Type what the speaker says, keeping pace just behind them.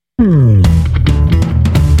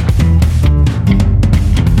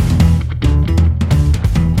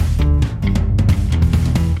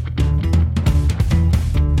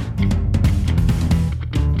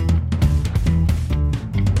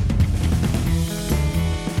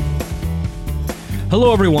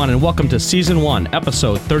Hello, everyone, and welcome to Season 1,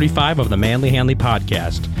 Episode 35 of the Manly Hanley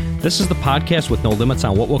Podcast. This is the podcast with no limits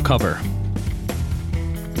on what we'll cover.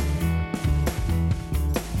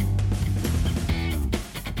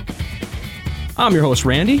 I'm your host,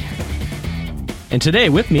 Randy, and today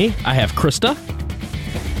with me, I have Krista.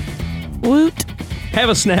 Woot. Have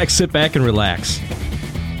a snack, sit back, and relax.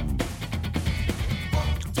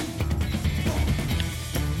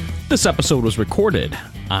 This episode was recorded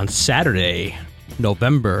on Saturday,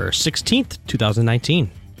 November 16th,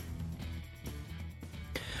 2019.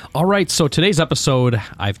 All right, so today's episode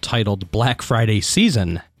I've titled Black Friday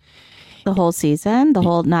Season. The whole season? The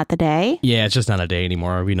whole, not the day? Yeah, it's just not a day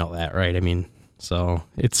anymore. We know that, right? I mean, so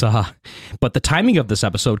it's, but the timing of this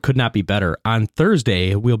episode could not be better. On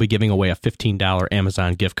Thursday, we'll be giving away a $15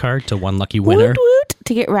 Amazon gift card to one lucky winner. Woot woot,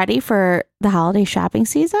 to get ready for the holiday shopping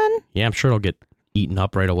season? Yeah, I'm sure it'll get eaten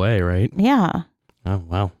up right away, right? Yeah. Oh,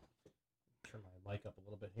 wow. Turn my mic up a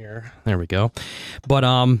little bit here. There we go. But,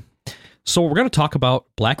 so we're going to talk about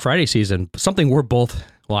Black Friday season, something we're both,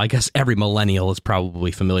 well, I guess every millennial is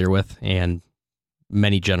probably familiar with, and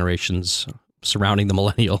many generations surrounding the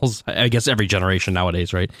millennials. I guess every generation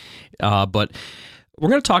nowadays, right? But we're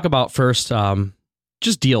going to talk about first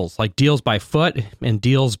just deals, like deals by foot and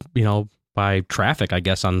deals, you know, by traffic, I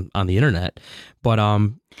guess, on the internet. But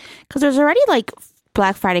because there's already like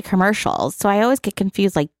Black Friday commercials, so I always get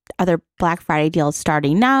confused. Like, are there Black Friday deals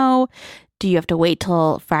starting now? Do you have to wait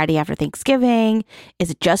till Friday after Thanksgiving? Is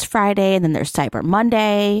it just Friday and then there's Cyber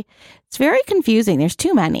Monday? It's very confusing. There's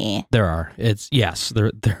too many. There are. It's yes.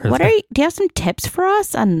 There. Do you have some tips for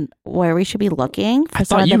us on where we should be looking for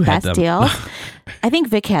some of the best deals? I think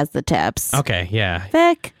Vic has the tips. Okay. Yeah.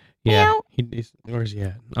 Vic. Yeah. Where's he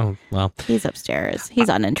at? Oh, well. He's upstairs. He's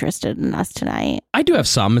uninterested in us tonight. I do have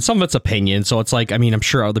some, and some of it's opinion. So it's like, I mean, I'm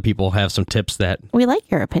sure other people have some tips that. We like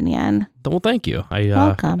your opinion. Well, thank you.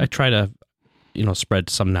 Welcome. I try to, spread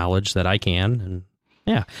some knowledge that I can, and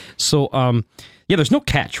yeah. So, yeah, there's no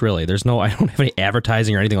catch really. I don't have any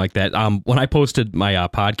advertising or anything like that. When I posted my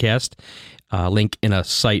podcast link in a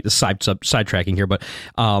site, sidetracking here, but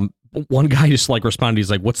one guy just like responded.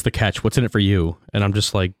 He's like, "What's the catch? What's in it for you?" And I'm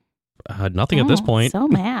just like, nothing at this point. So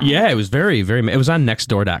mad. Yeah, it was very, very mad. It was on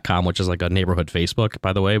Nextdoor.com, which is like a neighborhood Facebook,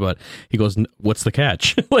 by the way. But he goes, "What's the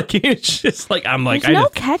catch?" Like, it's just like, I'm like, there's no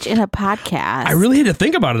catch in a podcast. I really had to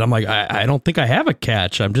think about it. I'm like, I don't think I have a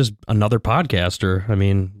catch. I'm just another podcaster. I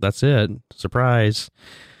mean, that's it. Surprise.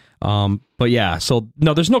 But yeah, so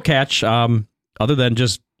no, there's no catch other than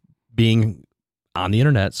just being on the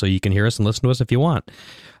internet, so you can hear us and listen to us if you want.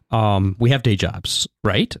 We have day jobs,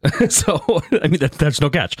 right? So, I mean, that's no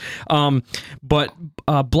catch. But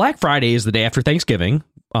Black Friday is the day after Thanksgiving.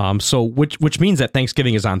 So which means that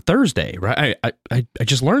Thanksgiving is on Thursday, right? I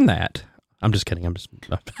just learned that. I'm just kidding.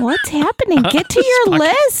 What's happening? Get to your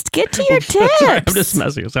list. Get to your tips. Sorry, I'm just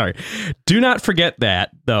messing. Sorry. Do not forget that,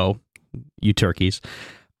 though, you turkeys.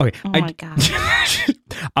 Okay. Oh my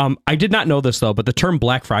God. I did not know this, though, but the term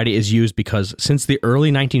Black Friday is used because since the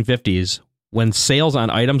early 1950s, when sales on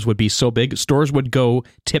items would be so big, stores would go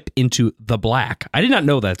tip into the black. I did not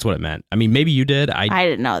know that's what it meant. I mean, maybe you did. I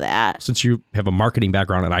didn't know that. Since you have a marketing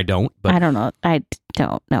background and I don't. But, I don't know. I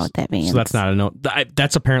don't know what that means. So that's not a note.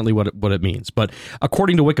 That's apparently what it means. But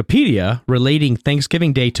according to Wikipedia, relating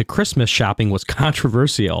Thanksgiving Day to Christmas shopping was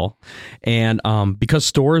controversial. And because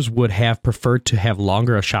stores would have preferred to have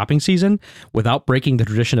longer a shopping season without breaking the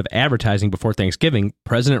tradition of advertising before Thanksgiving,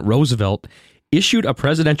 President Roosevelt issued a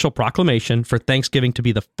presidential proclamation for Thanksgiving to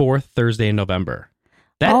be the fourth Thursday in November.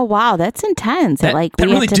 Oh, wow. That's intense. That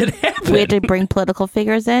really did happen. We had to bring political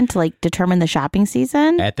figures in to like determine the shopping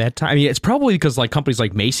season. At that time. I mean, it's probably because like companies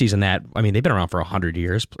like Macy's and that, I mean, they've been around for 100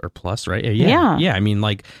 years or plus, right? Yeah. I mean,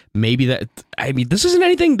 like maybe this isn't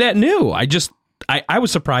anything that new. I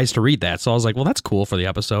was surprised to read that. So I was like, well, that's cool for the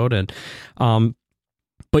episode. And,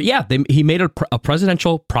 but yeah, he made a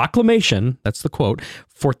presidential proclamation, that's the quote,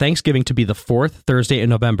 for Thanksgiving to be the fourth Thursday in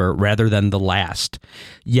November rather than the last.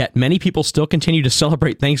 Yet many people still continue to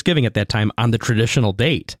celebrate Thanksgiving at that time on the traditional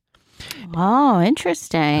date. Oh,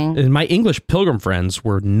 interesting. And my English Pilgrim friends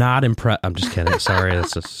were not impressed. I'm just kidding. Sorry,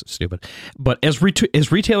 that's just stupid. But as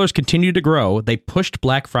retailers continued to grow, they pushed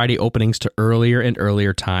Black Friday openings to earlier and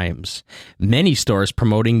earlier times. Many stores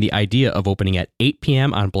promoting the idea of opening at 8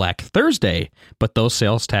 p.m. on Black Thursday, but those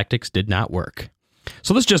sales tactics did not work.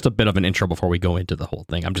 So this is just a bit of an intro before we go into the whole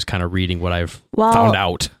thing. I'm just kind of reading what I've found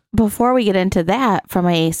out. Before we get into that, from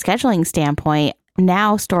a scheduling standpoint,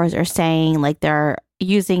 now stores are saying like they're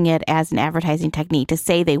using it as an advertising technique to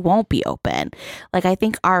say they won't be open. Like I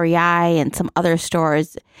think REI and some other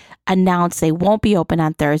stores announce they won't be open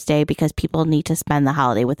on Thursday because people need to spend the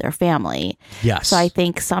holiday with their family. Yes. So I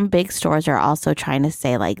think some big stores are also trying to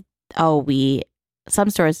say like, oh, some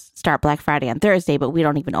stores start Black Friday on Thursday, but we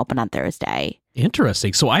don't even open on Thursday.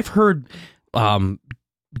 Interesting. So I've heard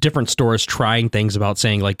different stores trying things about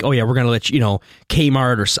saying like, oh yeah, we're going to let you know,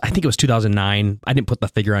 Kmart, or I think it was 2009. I didn't put the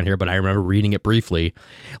figure on here, but I remember reading it briefly.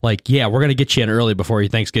 Like, yeah, we're going to get you in early before your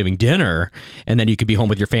Thanksgiving dinner, and then you could be home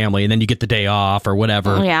with your family, and then you get the day off or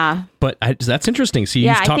whatever. Yeah. But that's interesting. See,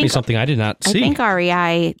 you taught me something I did not see. I think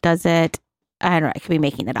REI does it. I don't know. I could be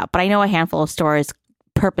making it up, but I know a handful of stores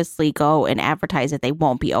purposely go and advertise that they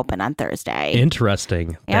won't be open on Thursday.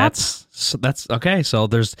 Interesting. Yep. That's okay. So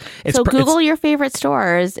Google your favorite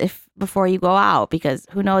stores before you go out, because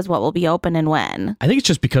who knows what will be open and when. I think it's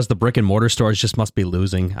just because the brick and mortar stores just must be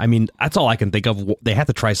losing. I mean, that's all I can think of. They have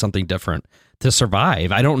to try something different to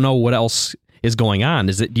survive. I don't know what else is going on.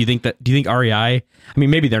 Do you think REI, I mean,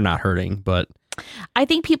 maybe they're not hurting, but I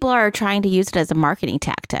think people are trying to use it as a marketing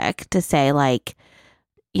tactic to say like,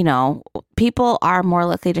 you know, people are more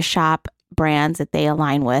likely to shop brands that they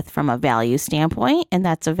align with from a value standpoint. And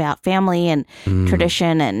that's about family and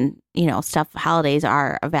tradition and, you know, stuff. Holidays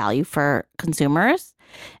are a value for consumers.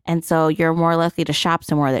 And so you're more likely to shop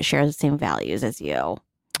somewhere that shares the same values as you.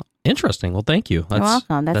 Interesting. Well, thank you. You're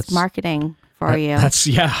welcome. That's marketing for you.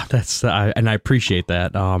 And I appreciate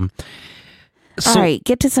that. All right,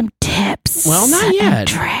 get to some tips. Well, not yet. And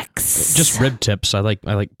tricks. Just rib tips. I like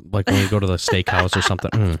when you go to the steakhouse or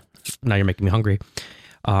something. Now you're making me hungry.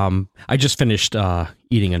 I just finished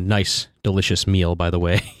eating a nice, delicious meal. By the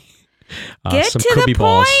way, get some to Kirby the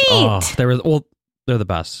balls. point. Oh, they're the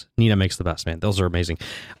best. Nina makes the best, man. Those are amazing.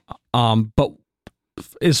 But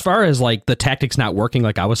as far as like the tactics not working,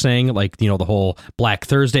 like I was saying, like, you know, the whole Black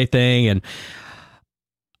Thursday thing, and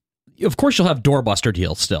of course you'll have doorbuster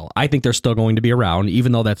deals still. I think they're still going to be around,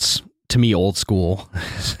 even though that's, to me, old school.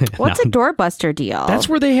 What's a doorbuster deal? That's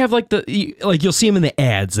where they have like you'll see them in the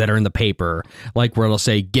ads that are in the paper, like where it'll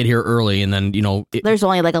say get here early, and then, you know, there's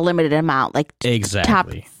only like a limited amount, like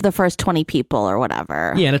exactly top the first 20 people or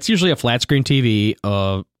whatever. Yeah, and it's usually a flat screen TV,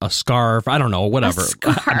 a scarf, I don't know, whatever. A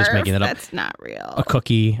scarf? I'm just making it up. That's not real. A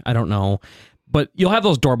cookie, I don't know. But you'll have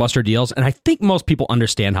those doorbuster deals, and I think most people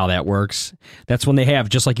understand how that works. That's when they have,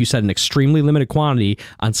 just like you said, an extremely limited quantity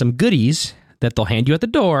on some goodies that they'll hand you at the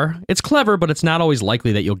door. It's clever, but it's not always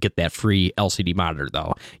likely that you'll get that free LCD monitor,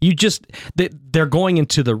 though. They're going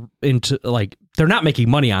into they're not making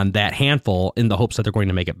money on that handful in the hopes that they're going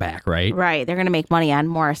to make it back, right? Right. They're going to make money on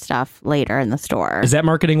more stuff later in the store. Is that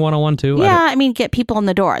marketing 101 too? Yeah, I mean, get people in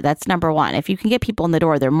the door. That's number one. If you can get people in the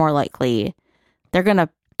door, they're more likely, they're going to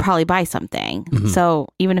probably buy something. Mm-hmm. So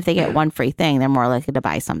even if they get one free thing, they're more likely to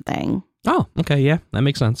buy something. Oh, okay. Yeah, that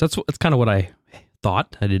makes sense. That's kind of what I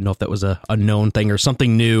thought. I didn't know if that was a known thing or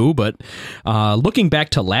something new, but looking back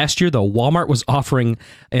to last year, though, Walmart was offering,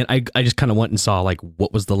 and I just kind of went and saw like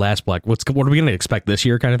what was the last what are we going to expect this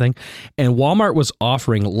year kind of thing, and Walmart was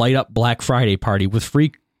offering light up Black Friday party with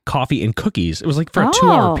free coffee and cookies. It was like for a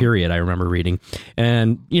 2-hour period, I remember reading.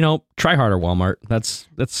 And, you know, try harder, Walmart. That's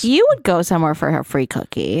You would go somewhere for a free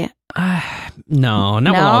cookie. No,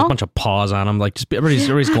 not with a bunch of paws on them. Like, just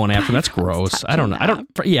everybody's going after them. That's gross. I don't know.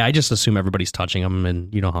 I just assume everybody's touching them,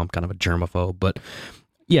 and you know how I'm kind of a germaphobe. But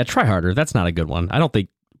yeah, try harder. That's not a good one. I don't think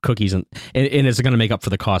cookies and is it going to make up for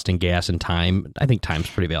the cost in gas and time? I think time's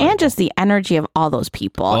pretty valuable. And just the energy of all those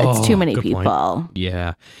people. It's too many people. Point.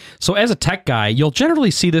 Yeah. So as a tech guy, you'll generally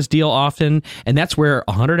see this deal often, and that's where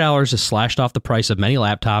 $100 is slashed off the price of many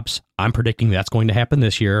laptops. I'm predicting that's going to happen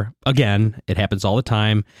this year. Again, it happens all the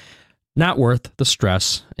time. Not worth the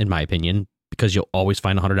stress, in my opinion, because you'll always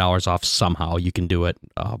find $100 off somehow. You can do it,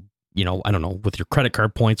 you know, I don't know, with your credit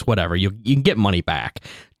card points, whatever. You can get money back.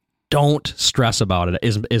 Don't stress about it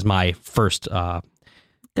is my first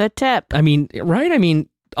good tip. I mean, right? I mean,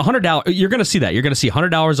 $100, you're going to see that. You're going to see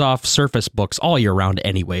 $100 off Surface Books all year round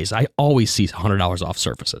anyways. I always see $100 off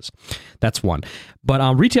Surfaces. That's one.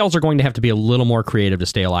 But retailers are going to have to be a little more creative to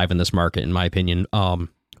stay alive in this market, in my opinion,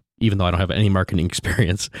 even though I don't have any marketing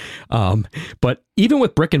experience. But even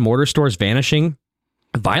with brick and mortar stores vanishing,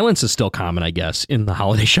 violence is still common, I guess, in the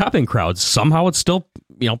holiday shopping crowds. Somehow it's still,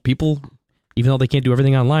 you know, people, even though they can't do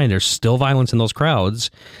everything online, there's still violence in those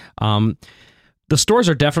crowds. The stores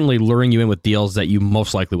are definitely luring you in with deals that you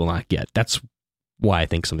most likely will not get. That's why I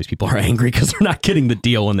think some of these people are angry, because they're not getting the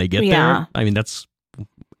deal when they get there. I mean,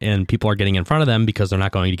 and people are getting in front of them because they're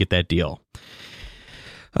not going to get that deal.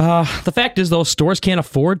 The fact is, though, stores can't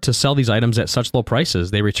afford to sell these items at such low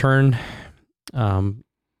prices. They return,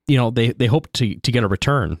 they hope to get a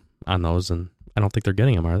return on those, and I don't think they're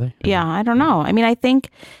getting them, are they? Yeah, I don't know. I mean, I think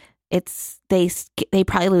it's they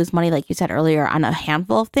probably lose money, like you said earlier, on a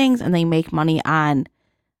handful of things, and they make money on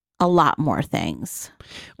a lot more things.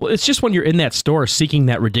 Well, it's just when you're in that store seeking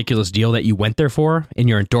that ridiculous deal that you went there for, and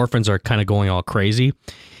your endorphins are kind of going all crazy,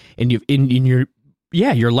 and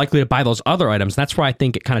you're likely to buy those other items. That's why I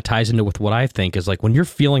think it kind of ties into with what I think is like when you're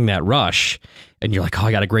feeling that rush and you're like, oh,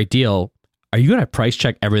 I got a great deal. Are you going to price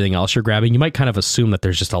check everything else you're grabbing? You might kind of assume that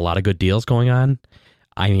there's just a lot of good deals going on.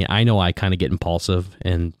 I mean, I know I kind of get impulsive,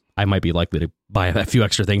 and I might be likely to buy a few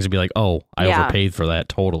extra things and be like, oh, I overpaid for that.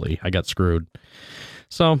 Totally. I got screwed.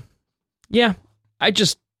 So, yeah, I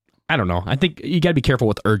don't know. I think you got to be careful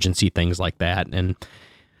with urgency things like that and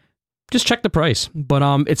just check the price. But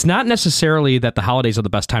it's not necessarily that the holidays are the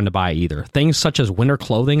best time to buy either. Things such as winter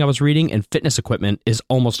clothing, I was reading, and fitness equipment is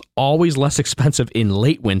almost always less expensive in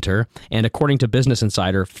late winter. And according to Business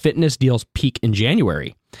Insider, fitness deals peak in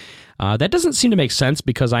January. That doesn't seem to make sense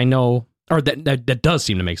because I know, or that does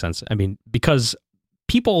seem to make sense. I mean, because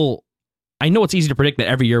I know it's easy to predict that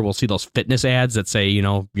every year we'll see those fitness ads that say,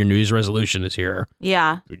 your New Year's resolution is here.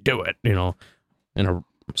 Yeah. Do it, in a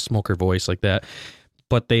smoker voice like that.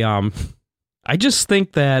 But I just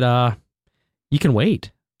think that you can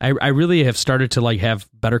wait. I really have started to have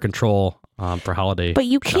better control for holiday. But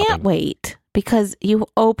you can't wait because you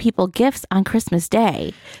owe people gifts on Christmas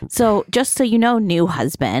Day. So just so you know, new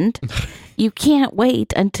husband, you can't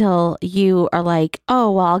wait until you are like,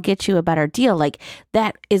 oh, well, I'll get you a better deal. Like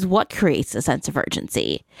that is what creates a sense of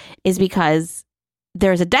urgency, is because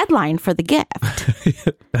there's a deadline for the gift.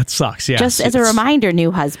 That sucks. Yeah. Just as a reminder,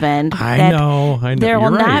 new husband. I know. There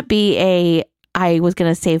will not be I was going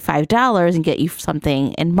to save $5 and get you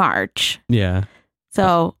something in March. Yeah.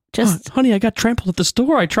 So just... honey, I got trampled at the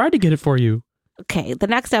store. I tried to get it for you. Okay. The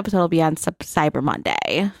next episode will be on Cyber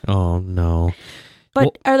Monday. Oh, no.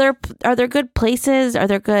 But are there good places?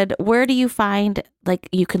 Where do you find,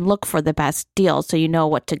 you can look for the best deals so you know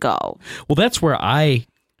what to go? Well, that's where I...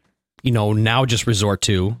 now just resort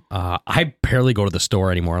to, I barely go to the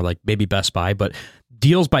store anymore, like maybe Best Buy, but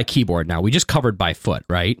Deals by Keyboard now. We just covered by foot,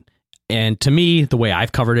 right? And to me, the way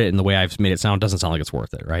I've covered it and the way I've made it sound doesn't sound like it's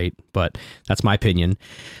worth it, right? But that's my opinion.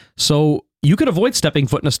 So you could avoid stepping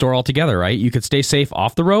foot in a store altogether, right? You could stay safe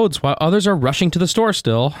off the roads while others are rushing to the store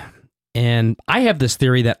still. And I have this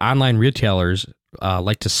theory that online retailers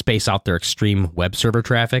like to space out their extreme web server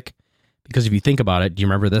traffic. Because if you think about it, do you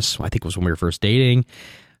remember this? I think it was when we were first dating.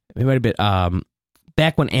 It might have been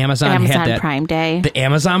back when Amazon had that Prime Day. The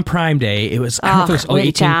Amazon Prime Day. It was, I don't know if it was went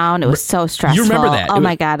 18. Down. It was so stressful. You remember that? Oh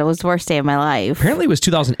my God. It was the worst day of my life. Apparently it was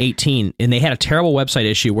 2018 and they had a terrible website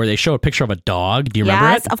issue where they showed a picture of a dog. Do you remember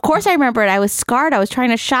it? Yes, of course I remember it. I was scarred. I was trying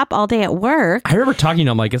to shop all day at work. I remember talking to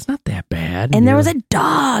them like, it's not that bad. And there was a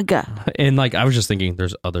dog. And I was just thinking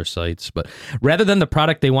there's other sites, but rather than the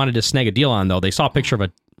product they wanted to snag a deal on though, they saw a picture of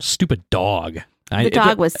a stupid dog. The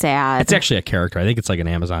dog was sad. It's actually a character. I think it's like an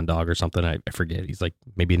Amazon dog or something. I forget. He's like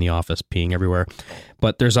maybe in the office peeing everywhere.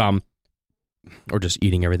 But there's or just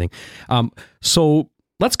eating everything. So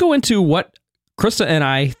let's go into what Krista and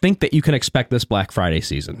I think that you can expect this Black Friday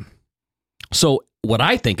season. So what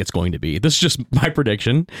I think it's going to be, this is just my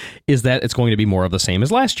prediction, is that it's going to be more of the same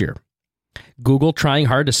as last year. Google trying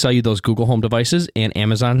hard to sell you those Google Home devices and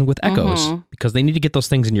Amazon with Echoes because they need to get those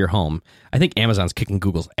things into your home. I think Amazon's kicking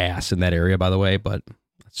Google's ass in that area, by the way, but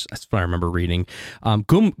that's what I remember reading.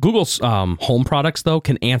 Google's home products, though,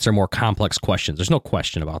 can answer more complex questions. There's no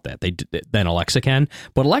question about that than Alexa can.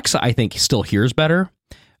 But Alexa, I think, still hears better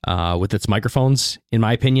with its microphones, in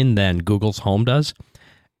my opinion, than Google's Home does.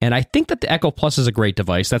 And I think that the Echo Plus is a great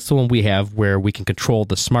device. That's the one we have where we can control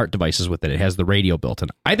the smart devices with it. It has the radio built in.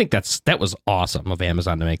 I think that was awesome of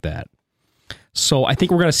Amazon to make that. So I think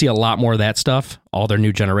we're going to see a lot more of that stuff. All their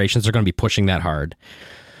new generations are going to be pushing that hard.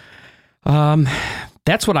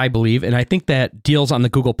 That's what I believe. And I think that deals on the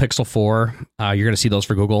Google Pixel 4, you're going to see those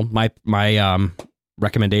for Google. My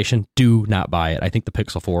recommendation, do not buy it. I think the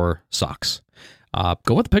Pixel 4 sucks.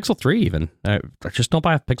 Go with the Pixel 3 even. Just don't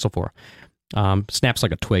buy a Pixel 4. Snaps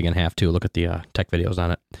like a twig in half too. Look at the tech videos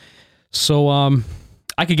on it. So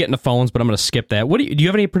I could get into phones, but I'm going to skip that. Do you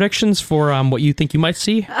have any predictions for what you think you might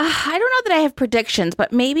see? I don't know that I have predictions,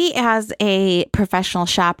 but maybe as a professional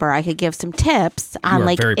shopper, I could give some tips on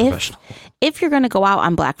if you're going to go out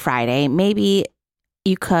on Black Friday, maybe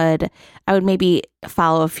I would maybe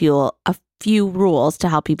follow a few rules to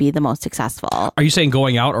help you be the most successful. Are you saying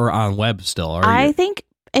going out or on web still? I think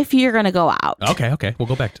if you're going to go out. Okay. We'll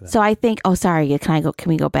go back to that. So I think, sorry, can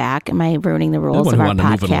we go back? Am I ruining the rules of our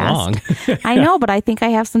podcast? I know, but I think I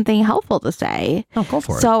have something helpful to say. Oh, go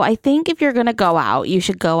for it. So I think if you're going to go out, you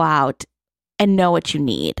should go out and know what you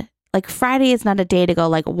need. Like Friday is not a day to go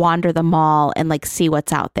like wander the mall and like see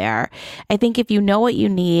what's out there. I think if you know what you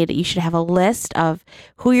need, you should have a list of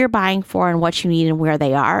who you're buying for and what you need and where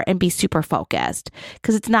they are and be super focused,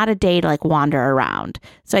 because it's not a day to like wander around.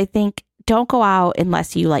 So I think don't go out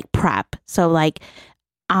unless you like prep. So like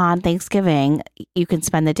on Thanksgiving, you can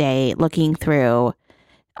spend the day looking through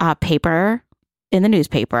paper in the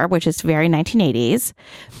newspaper, which is very 1980s,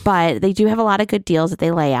 but they do have a lot of good deals that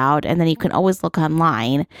they lay out. And then you can always look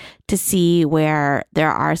online to see where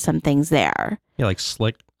there are some things there. Yeah, like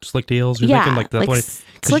slick deals. You're thinking like that one.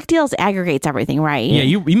 Slick deals aggregates everything, right? Yeah,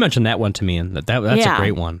 you mentioned that one to me, and that's a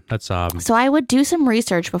great one. That's So I would do some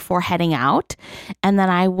research before heading out, and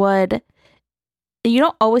then you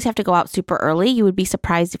don't always have to go out super early. You would be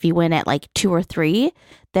surprised if you went at like 2 or 3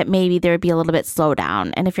 that maybe there would be a little bit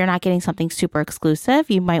slowdown. And if you're not getting something super exclusive,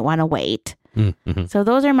 you might want to wait. Mm-hmm. So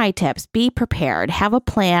those are my tips. Be prepared. Have a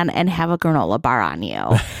plan and have a granola bar on you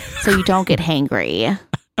so you don't get hangry.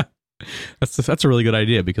 That's a really good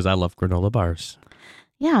idea because I love granola bars.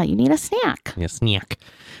 Yeah, you need a snack. Yeah, snack.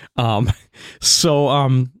 Yeah,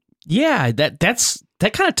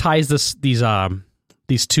 that kind of ties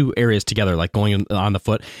these two areas together, like going on the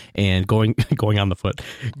foot and going on the foot,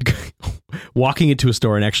 walking into a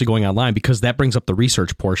store and actually going online, because that brings up the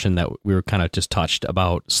research portion that we were kind of just touched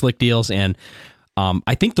about slick deals. And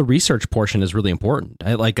I think the research portion is really important.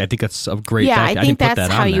 I think that's a great fact. I think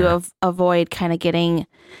that's how you avoid kind of getting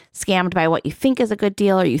scammed by what you think is a good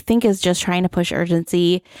deal or you think is just trying to push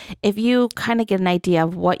urgency. If you kind of get an idea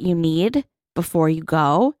of what you need before you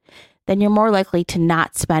go, then you're more likely to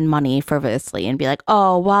not spend money frivolously and be like,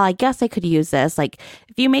 oh, well, I guess I could use this. Like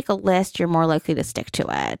if you make a list, you're more likely to stick to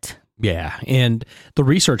it. Yeah. And the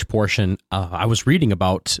research portion, I was reading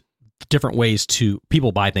about different ways to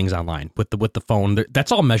people buy things online with the phone.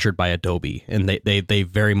 That's all measured by Adobe. And they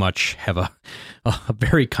very much have a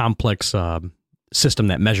very complex system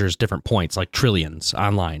that measures different points, like trillions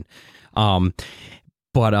online.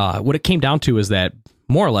 But what it came down to is that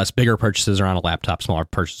more or less bigger purchases are on a laptop, smaller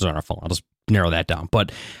purchases are on a phone. I'll just narrow that down.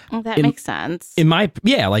 But that makes sense. In my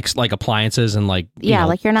like appliances and like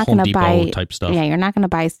like you're not going to buy type stuff. Yeah, you're not going to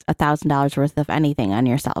buy $1,000 worth of anything on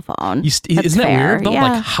your cell phone. Isn't that weird though?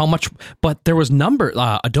 Like how much? But there was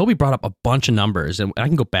Adobe brought up a bunch of numbers, and I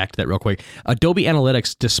can go back to that real quick. Adobe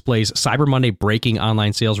Analytics displays Cyber Monday breaking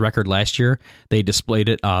online sales record last year. They displayed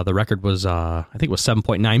it. The record was I think it was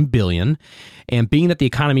 7.9 billion. And being that the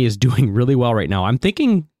economy is doing really well right now, I'm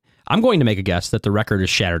going to make a guess that the record is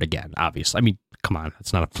shattered again, obviously. I mean, come on.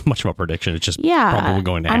 It's not much of a prediction. It's just probably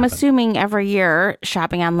going to happen. I'm assuming every year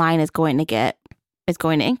shopping online is going to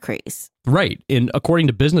increase. Right. And according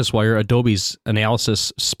to Business Wire, Adobe's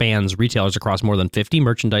analysis spans retailers across more than 50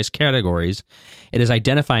 merchandise categories. It is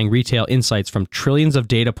identifying retail insights from trillions of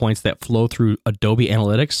data points that flow through Adobe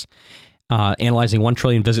Analytics, analyzing 1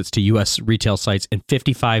 trillion visits to U.S. retail sites and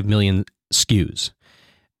 55 million SKUs.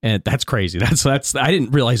 And that's crazy. That's I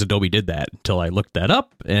didn't realize Adobe did that until I looked that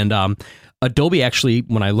up. And Adobe actually,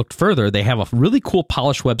 when I looked further, they have a really cool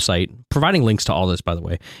polished website, providing links to all this, by the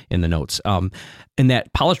way, in the notes. And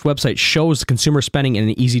that polished website shows consumer spending in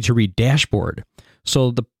an easy-to-read dashboard.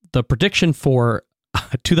 So the prediction for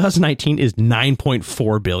 2019 is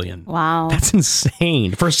 $9.4 billion. Wow. That's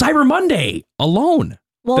insane for Cyber Monday alone.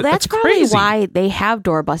 Well, that's probably crazy. why they have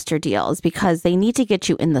doorbuster deals, because they need to get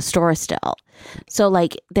you in the store still. So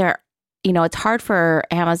like it's hard for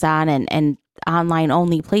Amazon and online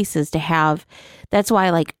only places to have. That's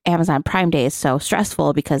why like Amazon Prime Day is so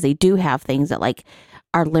stressful, because they do have things that like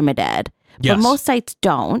are limited, yes. But most sites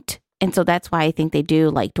don't. And so that's why I think they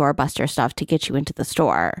do like doorbuster stuff to get you into the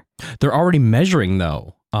store. They're already measuring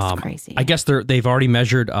though. That's crazy. I guess they've already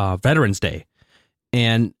measured Veterans Day,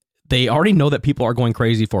 and they already know that people are going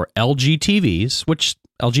crazy for LG TVs, which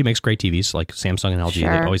LG makes great TVs, like Samsung and LG. Sure.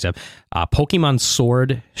 They always have Pokemon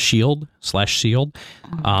Sword Shield /Shield,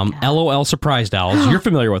 LOL Surprise Dolls. You're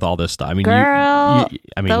familiar with all this stuff. I mean, girl,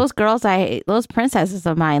 those princesses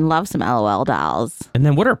of mine love some LOL dolls. And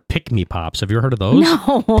then what are Pick Me Pops? Have you ever heard of those?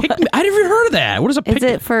 No, I didn't even heard of that. What is a Pick? Is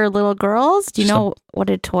it for little girls? Do you know what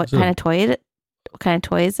kind of toy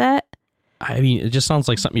is it? I mean, it just sounds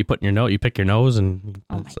like something you put in your nose. You pick your nose and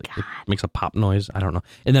it makes a pop noise. I don't know.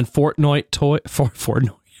 And then Fortnite toys.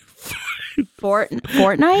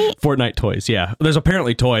 Yeah, there's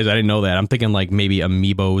apparently toys. I didn't know that. I'm thinking like maybe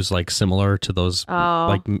Amiibos, like similar to those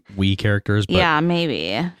like Wii characters. But, yeah,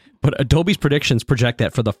 maybe. But Adobe's predictions project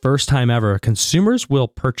that for the first time ever, consumers will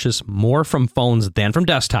purchase more from phones than from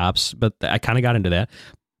desktops. But I kind of got into that.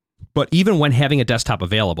 But even when having a desktop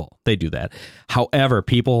available, they do that. However,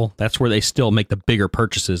 that's where they still make the bigger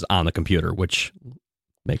purchases on the computer, which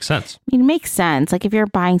makes sense. I mean, it makes sense. Like if you're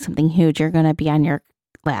buying something huge, you're going to be on your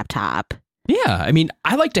laptop. Yeah. I mean,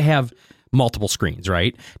 I like to have multiple screens,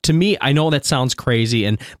 right? To me, I know that sounds crazy,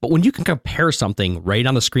 but when you can compare something right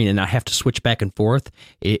on the screen and not have to switch back and forth,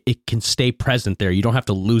 it can stay present there. You don't have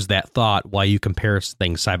to lose that thought while you compare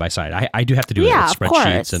things side by side. I do have to do it with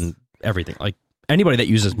spreadsheets and everything. Like anybody that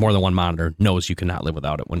uses more than one monitor knows you cannot live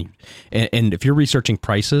without it. And if you're researching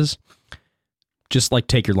prices, just like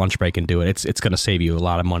take your lunch break and do it. It's going to save you a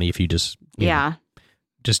lot of money if you just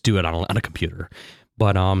just do it on a computer.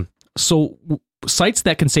 But so sites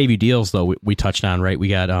that can save you deals, though, we touched on, right? We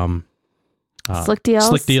got Slick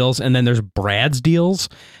Deals, and then there's Brad's Deals,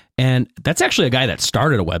 and that's actually a guy that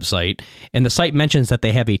started a website. And the site mentions that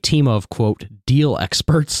they have a team of quote deal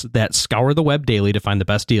experts that scour the web daily to find the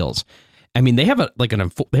best deals. I mean, they have a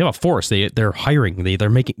force. They're hiring. They're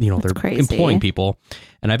making they're crazy. Employing people,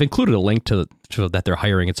 and I've included a link to that they're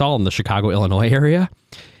hiring. It's all in the Chicago, Illinois area.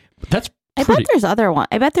 But that's I bet there's other ones.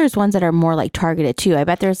 I bet there's ones that are more like targeted too. I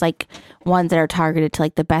bet there's like ones that are targeted to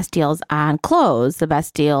like the best deals on clothes, the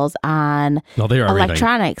best deals on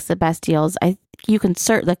electronics, the best deals. You can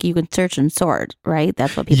search and sort, right?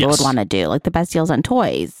 That's what people would want to do. Like the best deals on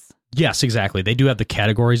toys. Yes, exactly. They do have the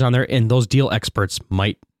categories on there, and those deal experts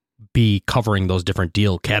might be covering those different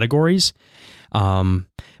deal categories.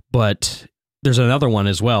 But there's another one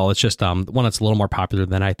as well. It's just one that's a little more popular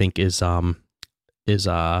than I think is not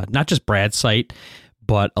just Brad's site,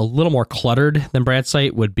 but a little more cluttered than Brad's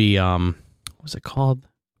site would be what's it called?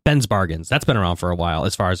 Ben's Bargains. That's been around for a while,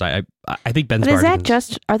 as far as I think Ben's Bargains. Is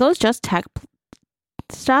that are those just tech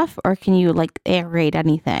stuff, or can you like aggregate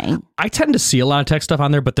anything? I tend to see a lot of tech stuff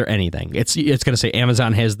on there, but they're anything. It's going to say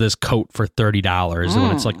Amazon has this coat for $30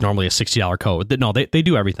 when it's like normally a $60 coat. No, they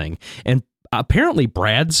do everything. And apparently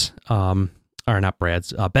Ben's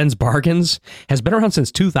Bargains has been around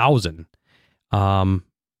since 2000.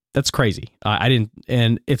 That's crazy.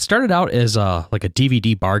 And it started out as like a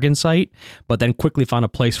DVD bargain site, but then quickly found a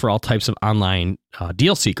place for all types of online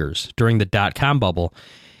deal seekers during the .com bubble.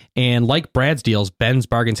 And like Brad's Deals, Ben's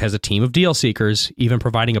Bargains has a team of deal seekers, even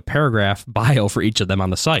providing a paragraph bio for each of them on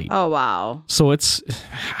the site. Oh, wow. So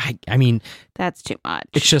I mean, that's too much.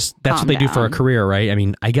 It's just, that's what they do for a career, right? I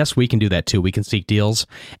mean, I guess we can do that too. We can seek deals.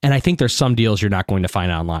 And I think there's some deals you're not going to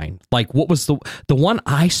find online. Like what was the one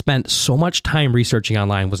I spent so much time researching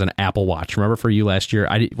online was an Apple Watch. Remember for you last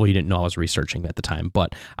year? You didn't know I was researching at the time,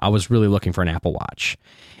 but I was really looking for an Apple Watch.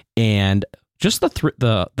 And just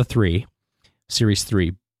the Series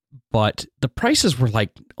 3, but the prices were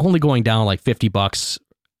like only going down like $50,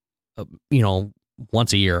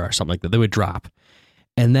 once a year or something like that. They would drop.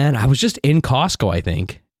 And then I was just in Costco, I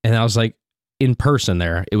think. And I was like, in person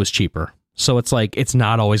there, it was cheaper. So it's like, it's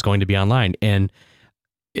not always going to be online. And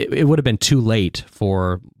it would have been too late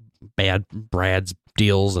for Brad's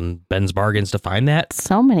Deals and Ben's Bargains to find that.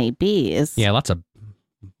 So many B's. Yeah, lots of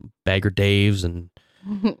Bagger Daves and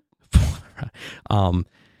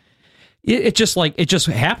It just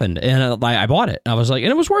happened, and I bought it. I was like,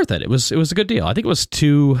 and it was worth it. It was a good deal. I think it was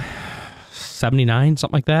 $279,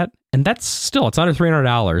 something like that. And it's under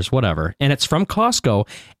 $300, whatever. And it's from Costco,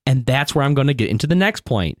 and that's where I'm going to get into the next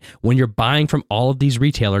point. When you're buying from all of these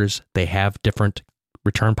retailers, they have different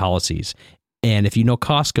return policies. And if you know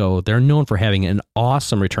Costco, they're known for having an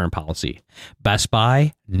awesome return policy. Best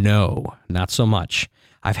Buy, no, not so much.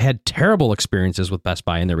 I've had terrible experiences with Best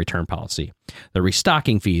Buy and their return policy. The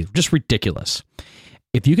restocking fee, just ridiculous.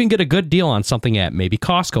 If you can get a good deal on something at maybe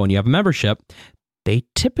Costco and you have a membership, they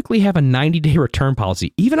typically have a 90-day return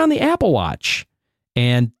policy, even on the Apple Watch.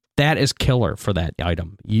 And that is killer for that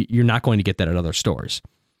item. You're not going to get that at other stores.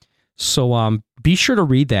 So be sure to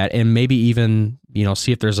read that and maybe even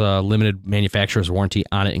see if there's a limited manufacturer's warranty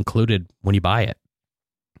on it included when you buy it.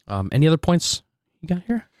 Any other points you got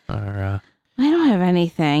here? Or, I don't have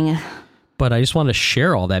anything. But I just want to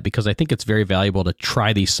share all that because I think it's very valuable to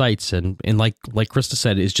try these sites and like Krista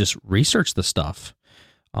said, is just research the stuff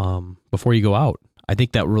before you go out. I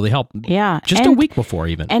think that would really help. Yeah. Just a week before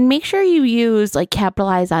even. And make sure you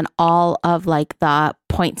capitalize on all of the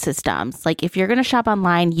point systems. Like if you're going to shop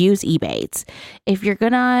online, use Ebates. If you're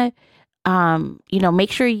going to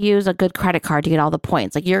make sure you use a good credit card to get all the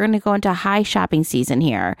points. Like you're going to go into high shopping season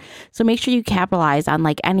here. So make sure you capitalize on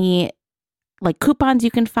any coupons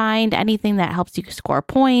you can find, anything that helps you score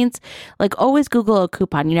points. Always Google a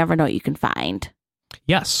coupon. You never know what you can find.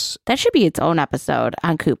 Yes. That should be its own episode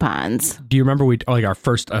on coupons. Do you remember our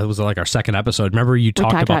first, it was like our second episode. Remember you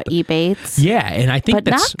talked about Ebates? Yeah. And I think but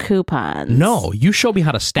that's not coupons. No, you showed me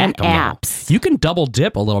how to stack and them. Apps. Now. You can double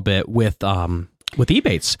dip a little bit with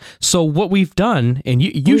Ebates. So what we've done, and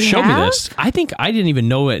you showed me this. I think I didn't even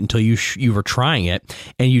know it until you were trying it,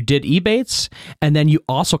 and you did Ebates, and then you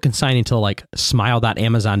also can sign into like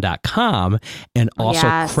smile.amazon.com and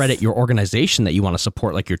also credit your organization that you want to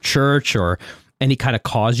support, like your church or any kind of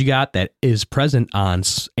cause you got that is present on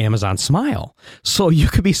Amazon Smile. So you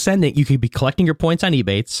could be collecting your points on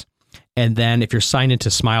Ebates, and then if you're signed into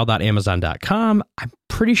smile.amazon.com, I'm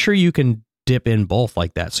pretty sure you can dip in both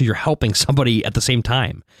like that. So you're helping somebody at the same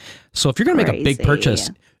time. So if you're going to make a big purchase,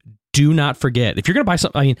 do not forget. If you're going to buy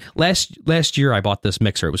something, I mean, last year I bought this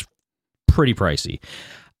mixer. It was pretty pricey.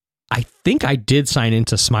 I think I did sign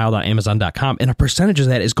into smile.amazon.com, and a percentage of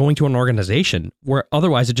that is going to an organization where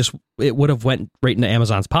otherwise it would have went right into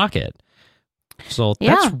Amazon's pocket. So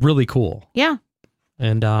that's really cool. Yeah.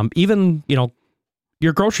 And even,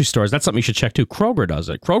 your grocery stores, that's something you should check too. Kroger does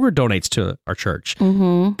it. Kroger donates to our church.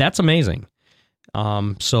 Mm-hmm. That's amazing.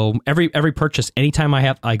 So every purchase, anytime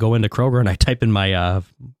I go into Kroger and I type in my, a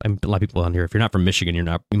lot of people on here, if you're not from Michigan, you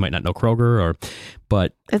might not know Kroger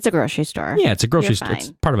but it's a grocery store. Yeah, it's a grocery store.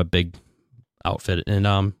 It's part of a big outfit.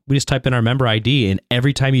 And, we just type in our member ID, and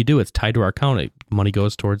every time you do, it's tied to our account. Money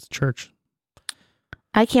goes towards the church.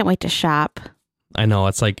 I can't wait to shop. I know,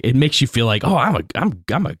 it's like it makes you feel like, oh,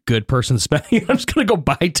 I'm a good person spending. I'm just gonna go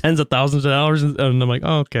buy tens of thousands of dollars, and I'm like,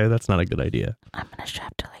 oh, okay, that's not a good idea. I'm gonna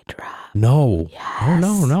shop till I drop. No, yes,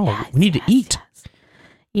 no. Yes, we need to eat. Yes.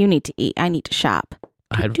 You need to eat. I need to shop.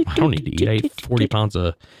 I don't need to eat. I ate 40 pounds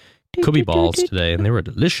of Cubby balls today, and they were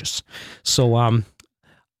delicious. So,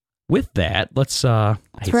 with that, let's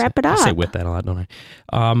wrap it up. I say with that a lot, don't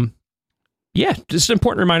I? Yeah, just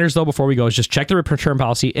important reminders though before we go is just check the return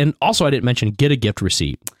policy, and also I didn't mention get a gift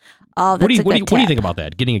receipt. Oh, that's what do you think about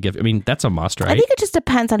that? Getting a gift? I mean, that's a must, right? I think it just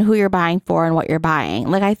depends on who you're buying for and what you're buying.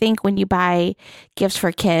 Like, I think when you buy gifts for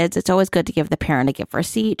kids, it's always good to give the parent a gift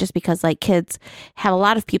receipt, just because like kids have a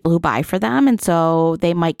lot of people who buy for them, and so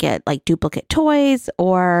they might get like duplicate toys.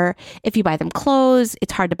 Or if you buy them clothes,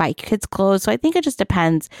 it's hard to buy kids clothes. So I think it just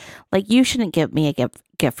depends. Like, you shouldn't give me a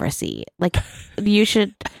gift receipt. Like, you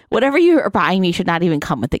should, whatever you are buying me should not even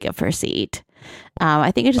come with a gift receipt.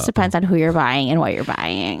 I think it just depends on who you're buying and what you're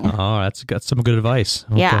buying. Oh, that's got some good advice.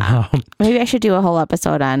 Okay. Yeah. Maybe I should do a whole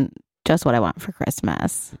episode on just what I want for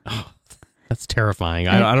Christmas. Oh, that's terrifying.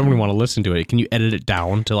 I don't even want to listen to it. Can you edit it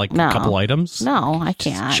down to like a couple items? No, I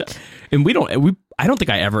can't. And I don't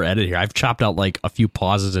think I ever edit here. I've chopped out like a few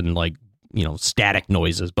pauses and like, static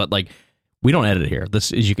noises, but like we don't edit here.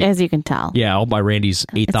 This is as you can tell. Yeah, all by Randy's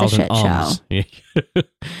 8,000 ums.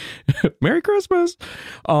 Merry Christmas.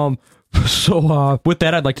 So with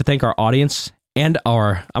that, I'd like to thank our audience and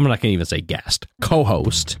I'm not going to even say guest,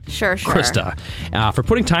 co-host, sure, Krista, for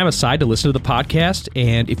putting time aside to listen to the podcast.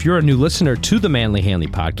 And if you're a new listener to the Manly Hanley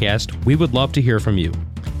podcast, we would love to hear from you.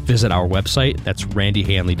 Visit our website, that's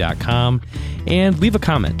randyhanley.com, and leave a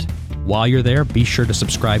comment. While you're there, be sure to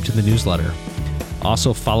subscribe to the newsletter.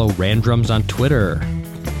 Also follow Randrums on Twitter.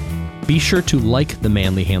 Be sure to like the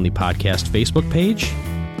Manly Hanley podcast Facebook page.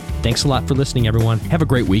 Thanks a lot for listening, everyone. Have a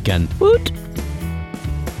great weekend. Woot!